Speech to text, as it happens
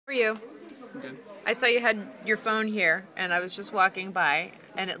For you. Good. I saw you had your phone here, and I was just walking by,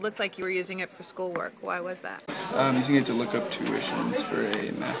 and it looked like you were using it for schoolwork. Why was that? I'm using it to look up tuitions for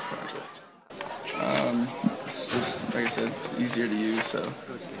a math project. It's just, like I said, it's easier to use, so.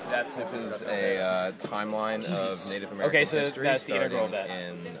 This is a timeline of Native American history that's the integral of starting that.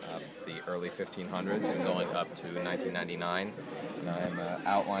 in the early 1500s and going up to 1999. And I'm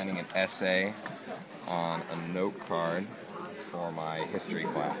outlining an essay on a note card for my history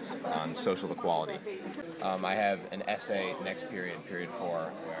class on social equality. I have an essay next period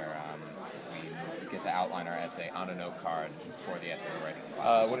 4, where we get to outline our essay on a note card for the essay we're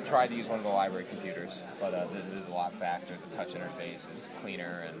writing. Would have tried to use one of the library computers, but this is a lot faster. The touch interface is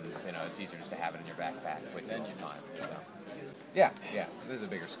cleaner, and it's easier just to have it in your backpack within your time. So. Yeah, this is a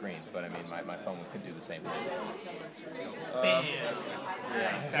bigger screen, but I mean, my phone could do the same thing.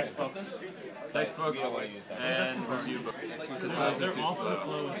 Textbooks. And review books. They're awfully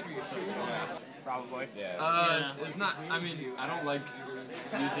slow. Probably. Yeah. It's not, I mean, I don't like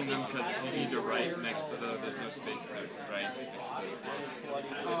using them because you need to write next to there's no space to write next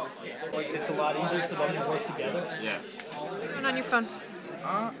to It's a lot easier for them to work together. Yes. And on your phone.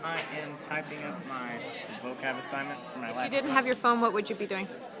 I am typing up my vocab assignment for my lab. If you didn't have your phone, what would you be doing?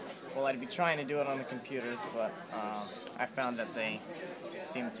 Well, I'd be trying to do it on the computers, but I found that they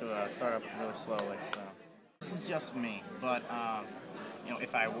seem to start up really slowly. So this is just me, but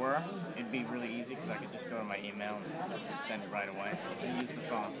if I were, it'd be really easy because I could just go to my email and send it right away. And use the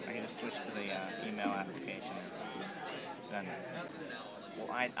phone. I can just switch to the email application and send it.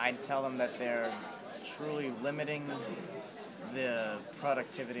 Well, I'd tell them that they're truly limiting the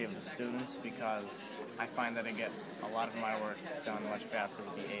productivity of the students, because I find that I get a lot of my work done much faster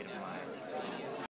with the aid of my